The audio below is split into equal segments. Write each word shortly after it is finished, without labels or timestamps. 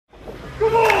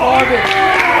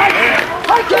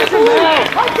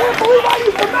can't believe I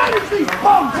used to manage these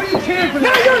punks! What are you cheering for?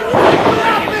 Now you're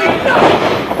me!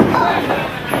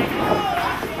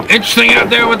 Interesting out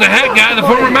there with the head guy, the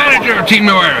former manager of Team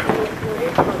New Era.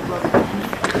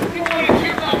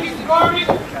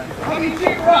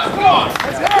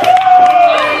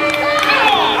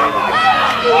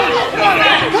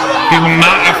 People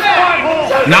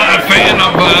not a fan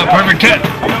of Perfect 10.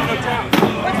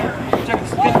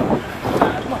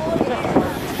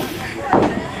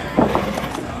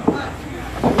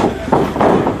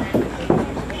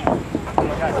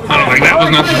 I don't think that was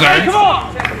necessary.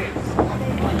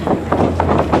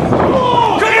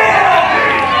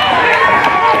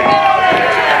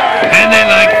 And they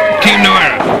like Team New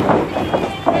Era.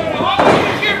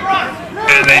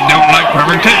 And they don't like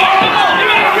Perfect 10.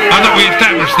 I thought we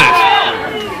established this.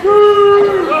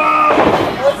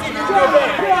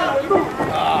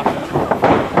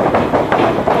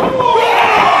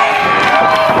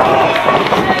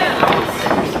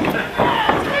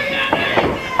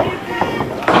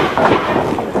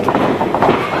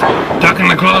 Tucking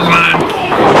the clothesline.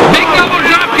 Big double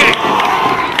drop kick.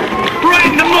 Right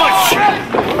in the mush.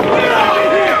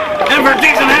 And for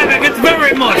decent havoc, it's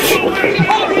very much.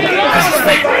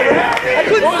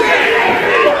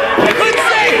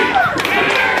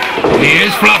 He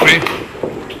is fluffy.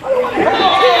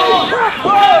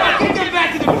 Get back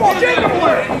to the corner! Get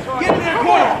in that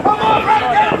corner! Come on, Brad,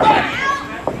 get him back!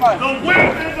 The weapon of the win!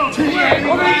 I'm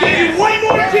going to give you one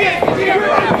more chance! The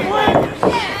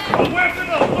weapon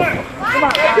of the win! Come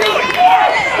on, do it!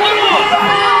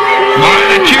 Why are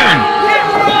they cheering?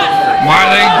 Why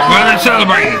are they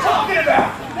celebrating?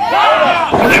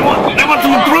 They want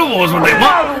some approval is what they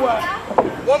want.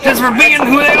 Just for being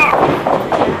who they are.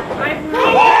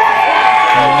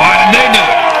 Well, why did they do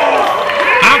it?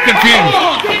 I'm confused.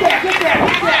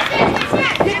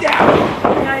 Get down!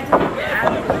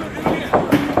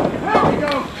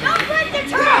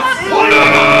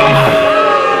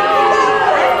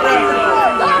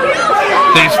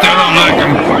 They still don't like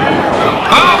him.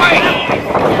 Oh, wait!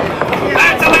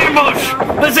 That's an ambush!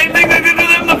 The same thing they did to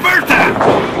them the first time!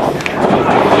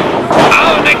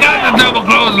 Oh, they got the double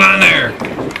clothesline there.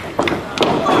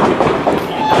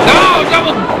 No,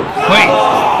 double... Wait.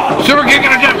 Super kick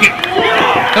and a jump kick.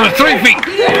 That was 3 feet.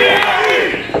 3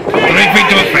 feet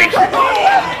to his face.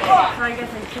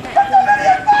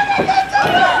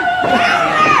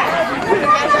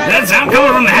 That sound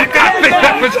coming from the heck guy?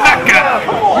 That was that guy.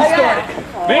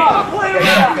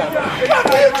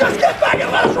 You just get back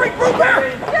and let us regroup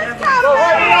here!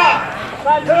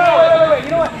 Wait,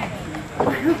 you know what?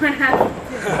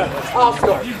 I'll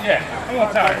start. Yeah,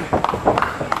 I'm tired.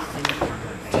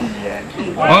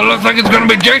 Well, it looks like it's going to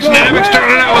be Jason Havoc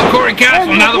starting out with Corey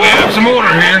Castle now that we have some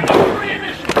order here.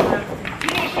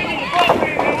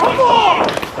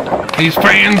 These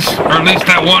fans, or at least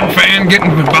that one fan,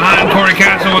 getting behind Corey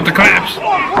Castle with the claps.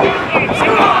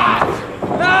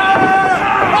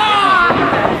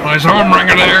 Nice arm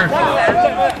wringer there.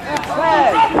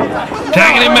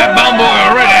 Tagging him at Bumboy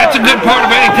already. That's a good part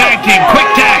of any tag team. Quick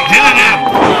tags, in and out.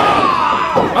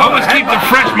 Always keep the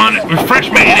fresh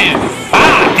man in.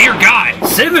 Ah, dear God.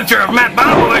 Signature of Matt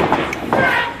Bumboy.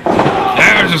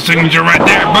 There's a signature right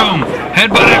there. Boom.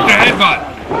 Headbutt after headbutt.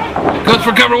 Goes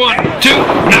for cover 1, 2.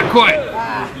 Not quite.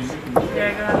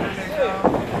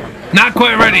 Not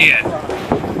quite ready yet.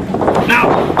 Now,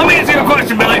 let me ask you a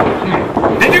question, Billy.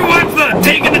 Did you watch the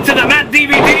Taking It to the Mat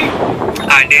DVD?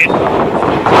 I did.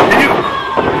 Did you?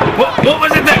 What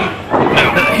was it that?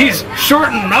 He's short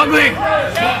and ugly?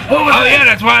 What was yeah,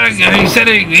 that's why he said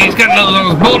he's got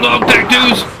those bulldog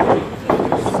tattoos.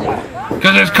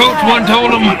 Because his coach one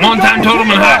time told him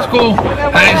in high school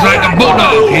that he's like a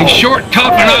bulldog. He's short,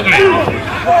 tough, and ugly.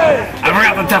 I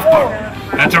forgot the tough part.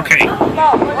 That's okay.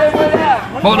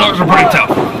 Bulldogs are pretty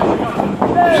tough.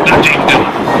 It's not James Dillon.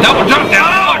 Double jump down.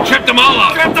 Oh, tripped them all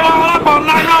up. Tripped them all up on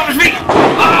knocking off his feet.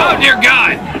 Oh, dear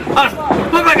God.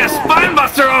 Looked like a spine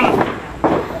buster on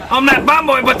that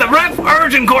Bumboy, but the ref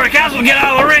urging Corey Castle to get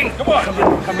out of the ring. Come on,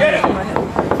 come get it.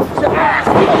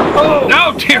 Oh,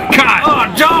 no, dear God. Oh,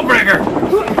 jawbreaker.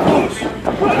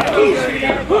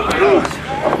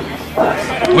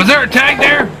 Was there a tag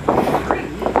there?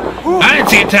 I didn't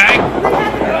see a tag.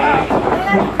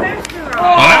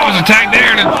 Oh, that was a tag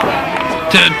there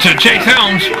to Chase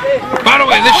Helms. By the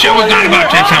way, this show is not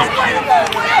about Chase Helms.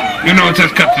 You know it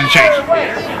says cut to the chase.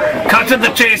 Cut to the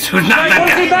chase, who's not that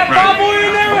guy. Right.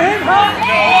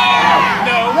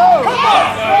 No. Come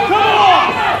on.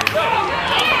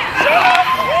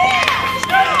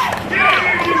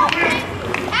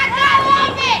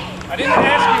 I didn't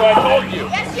ask you, I told you.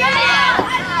 Yes, you did.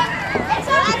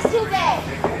 It's too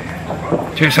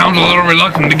big. Chase Helms a little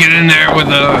reluctant to get in there with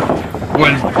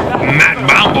Matt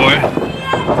Boundboy.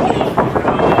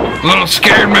 A little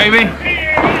scared, maybe.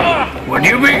 Would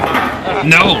you be?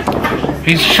 No,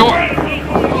 he's short.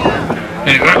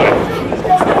 Anyway.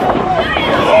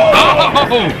 Oh!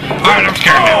 Alright, I'm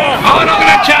scared now. Oh, look at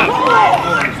that chop!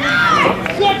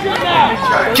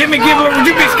 Jimmy Gibbler, would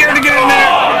you be scared to get in there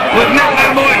with Matt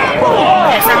Boundboy?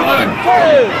 You sound good.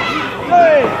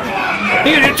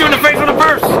 He hit you in the face with a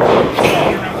purse.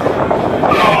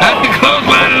 That's the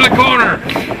clothesline in the corner.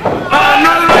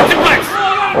 Northern Light suplex.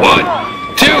 1,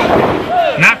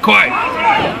 2. Not quite.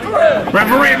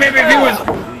 Referee, maybe if he was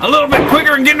a little bit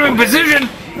quicker and getting him in position,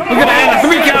 we could have had a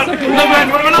 3 count. No match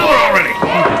would have been over already.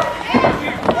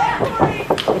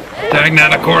 Tagging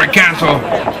out of Corey Castle.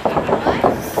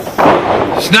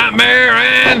 Snapmare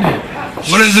and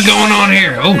what is going on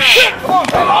here? Oh shit! Oh!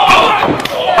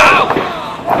 Ow!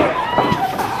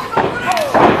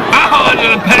 Oh, into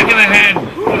the back of the head.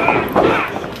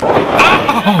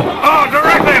 Oh,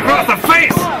 directly across the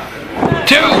face.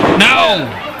 2, no.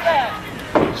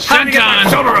 Senton.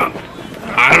 Shoulder up.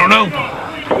 I don't know.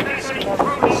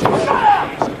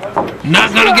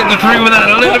 Not gonna get the 3 without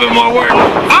a little bit more work.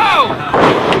 Oh!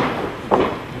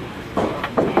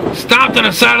 Stopped to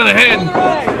the side of the head.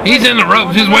 He's in the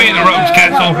ropes. He's way in the ropes,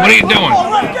 Castle. What are you doing?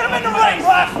 Get him in the ring,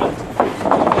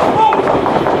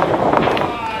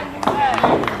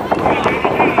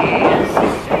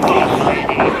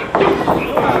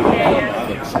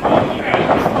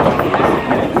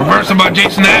 Reversal by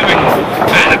Jason Havoc.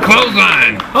 And a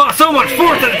clothesline. Oh, so much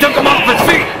force that it took him off his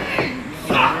feet.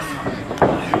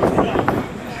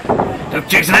 Took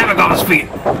Jason Havoc off his feet.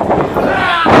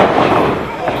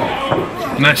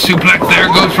 Nice suplex there.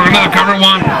 Goes for another cover.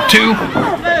 1, 2.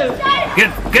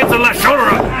 Get the left shoulder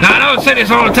up. Now, I know I say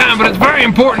this all the time, but it's very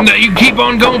important that you keep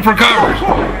on going for covers.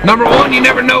 Number 1, you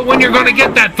never know when you're going to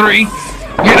get that 3.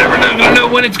 You're never going to know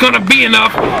when it's going to be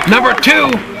enough. Number 2,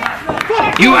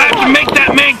 you have to make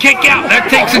that man kick out. That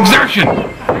takes exertion.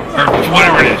 Or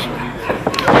whatever it is.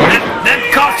 That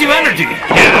costs you energy.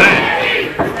 Yeah, that.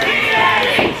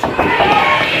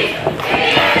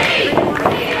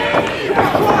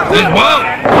 Whoa!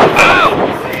 Oh!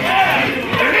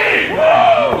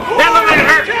 That looked like it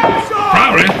hurt.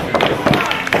 Probably.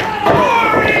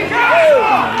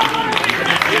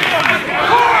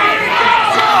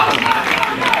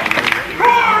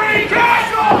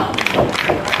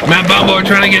 Matt Boundboy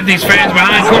trying to get these fans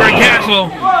behind Corey Castle.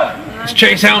 As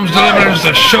Chase Helms delivers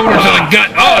a shoulder to the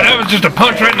gut. Oh, that was just a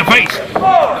punch right in the face.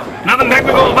 Nothing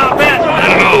technical about that. Not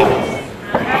at all.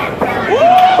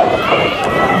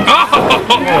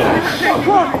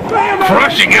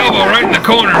 Crushing elbow right in the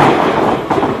corner.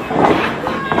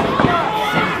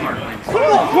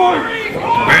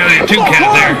 Barely a 2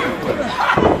 count there.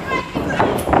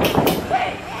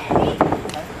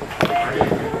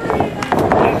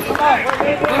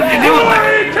 What are you doing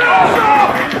there?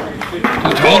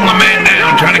 Just holding the man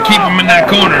down, trying to keep him in that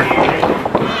corner.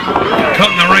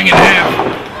 Cutting the ring in half.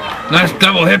 Nice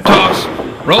double hip toss.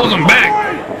 Rolls him back.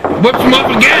 Whips him up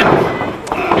again.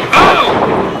 Oh!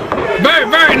 Very,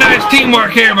 very nice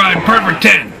teamwork here by Perfect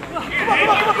 10.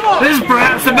 This is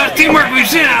perhaps the best teamwork we've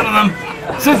seen out of them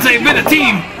since they've been a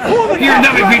team here in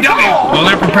WPW. Well,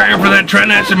 they're preparing for that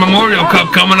Trent Ashton Memorial Cup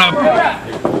coming up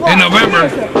in November.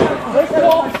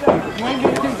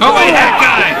 Oh, wait, that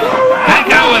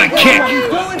guy with a kick.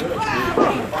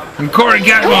 And Corey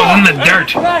Gaswell's in the dirt.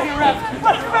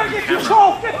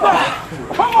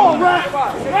 Come on, Rap.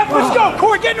 Let's go,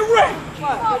 Corey, get in the ring.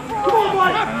 Come on,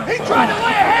 buddy. He's trying to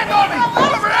lay a hand on me.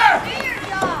 Over there.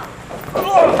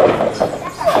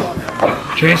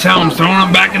 Chase Helms throwing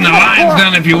him back in the lion's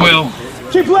den, if you will.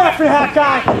 Keep laughing, hat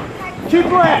guy. Keep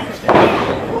laughing.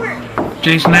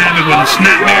 Jason Havoc with a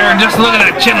snapmare, and just look at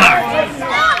that chin lock.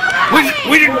 We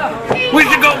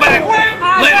should go back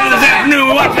later this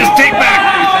afternoon and watch this tape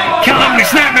back. Count how many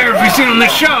snapmares we've seen on this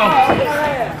show.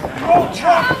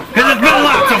 Because it's been a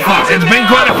lot so far. It's been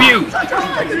quite a few.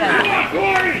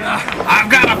 I've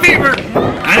got a fever,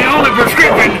 and the only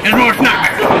prescription is more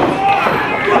snapmares.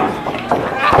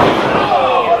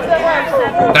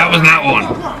 That was not one.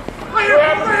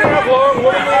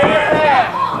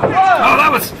 Oh, that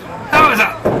was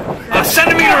a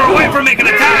centimeter away from making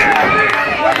a tag.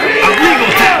 A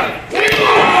legal tag.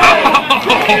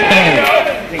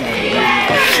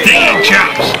 Stinging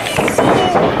chops.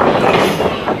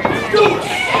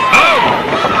 Oh!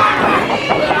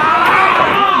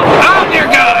 Oh, dear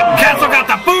God! Castle got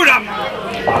the boot up,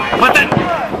 but then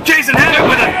Jason had it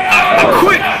with a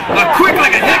quick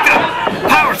like a hiccup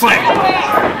power slam.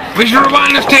 We should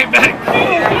rewind this tape back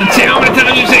and see how many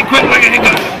times you say quick like a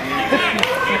hiccup.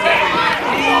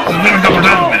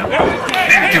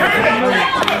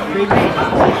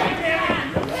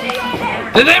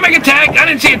 Did they make a tag? I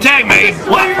didn't see a tag made.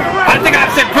 What? I think I've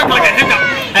said quick like a hiccup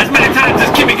as many times as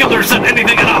Kimmy Gilder said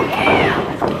anything at all.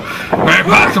 Very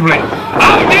possibly.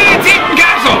 Oh, DDT from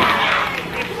Castle.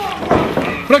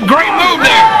 What a great move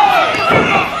there.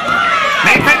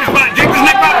 Made famous by Jake the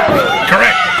Snake Bobber.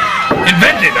 Correct.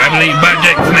 Invented, I believe, by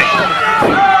Jake the Snake.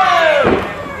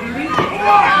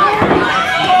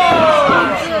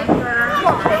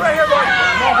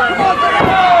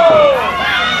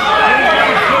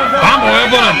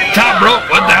 Elbow on the top rope.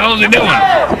 What the hell is he doing?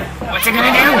 What's he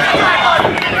gonna do?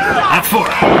 That's 4.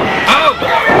 Oh!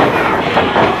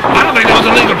 I don't think that was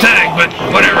a legal tag, but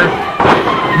whatever.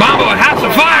 Bombo has to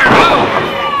fire. Oh!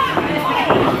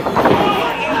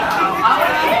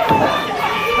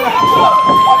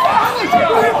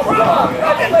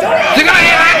 Is he gonna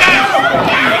hit that guy?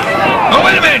 Oh,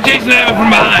 wait a minute. Jason Abbott from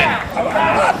behind.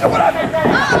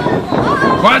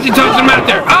 Why is he tossing him out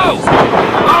there? Oh!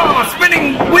 Oh, a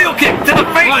spinning wheel kick to the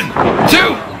face. 1,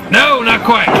 2. No, not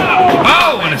quite.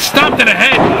 Oh, and it stomped to the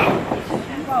head.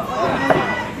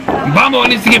 Bombo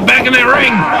needs to get back in that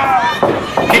ring.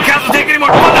 He can't take any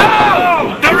more.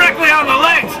 Oh! Directly on the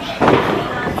legs.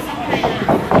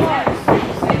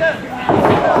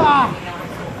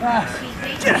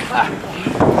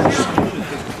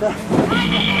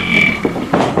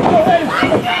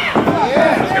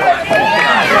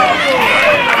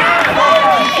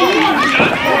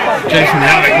 Jason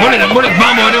Havoc. What is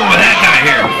Bombo doing with that guy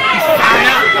here?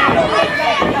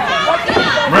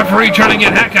 Referee trying to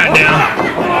get that guy down.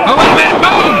 Oh, wait a minute.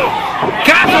 Boom!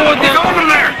 Castle with the over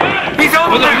there. He's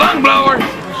over with there. a lung blower.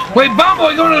 Wait,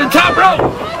 Bombo going to the top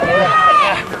rope.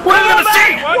 What are we gonna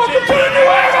see?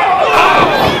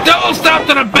 Oh, double stop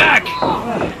to the back.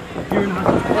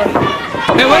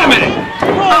 Hey, wait a minute.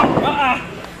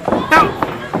 No.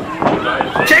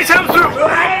 Chase him through.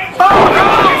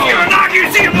 Oh, you're a knock. You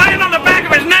see him laying on the back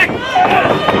of his neck.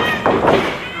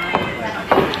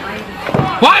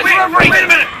 Why is the referee? Wait a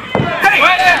minute. Hey.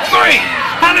 Wait, that's 3.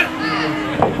 How did...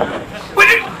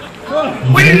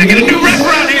 We need to get a new ref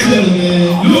around here.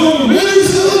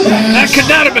 That could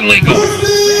not have been legal.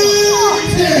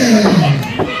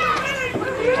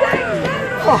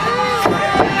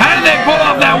 How did they pull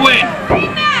off that win?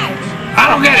 I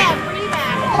don't get it.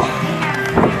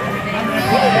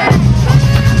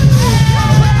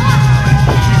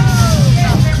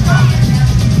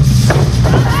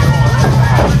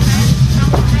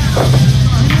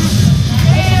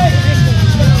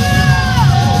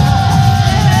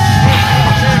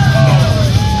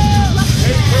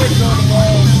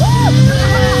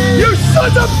 You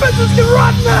sons of bitches can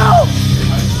run now!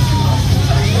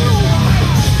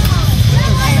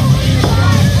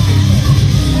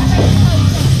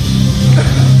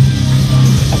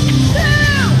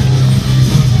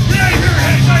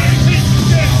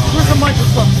 Where's the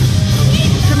microphone?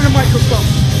 Give me the microphone.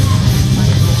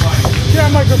 Yeah,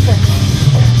 microphone.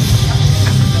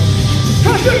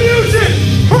 Cut the music!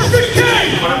 Perfect K!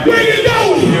 Where you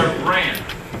going? Their brand.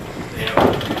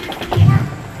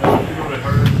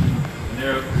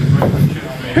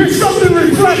 Here's something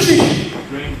refreshing.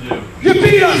 You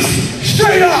beat us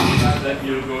straight up.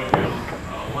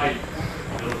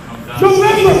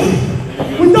 November,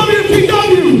 when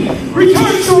WPW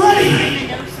returns to ready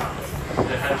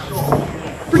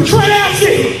for Trent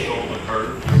Acid,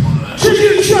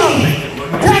 tribute show,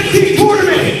 tag team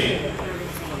tournament.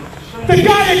 The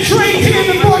guy that trained him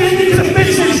and brought him into the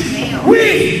business,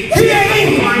 we, TNA,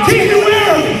 Team New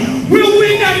Era, will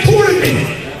win that tournament.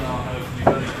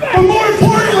 But more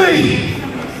importantly,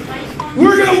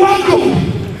 we're going to welcome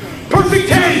Perfect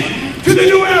 10 to the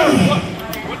New Era.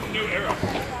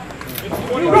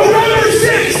 November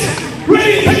 6th,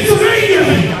 Reading, Pennsylvania.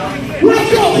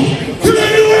 Welcome to the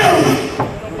New Era.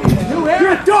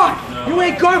 You're a dog. You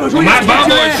ain't garbage. My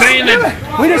Bombo is saying that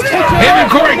him and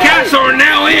Corey Castle are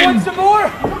now in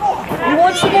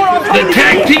the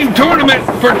tag team tournament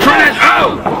for Trent.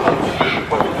 Oh!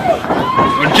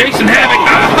 With Jason Havoc.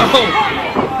 Oh!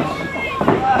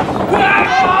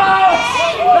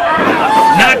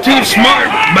 Not too smart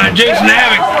by Jason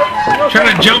Havoc,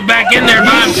 trying to jump back in there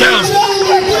by himself.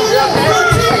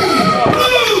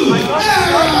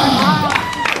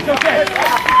 It's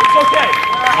okay.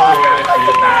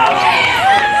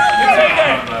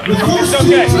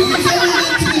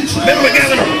 Bill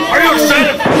McGavin, are you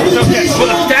excited for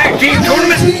the tag team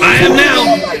tournament? I am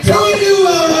now.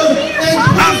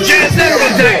 I'm jazzed up for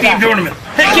the tag team tournament.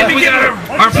 Hey, Kimmy, we got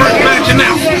our first match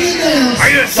now. Are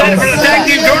you excited for the tag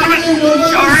team tournament?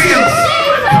 Sure am.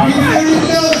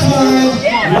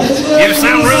 You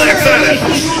sound really excited.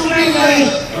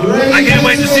 I can't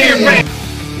wait to see your face.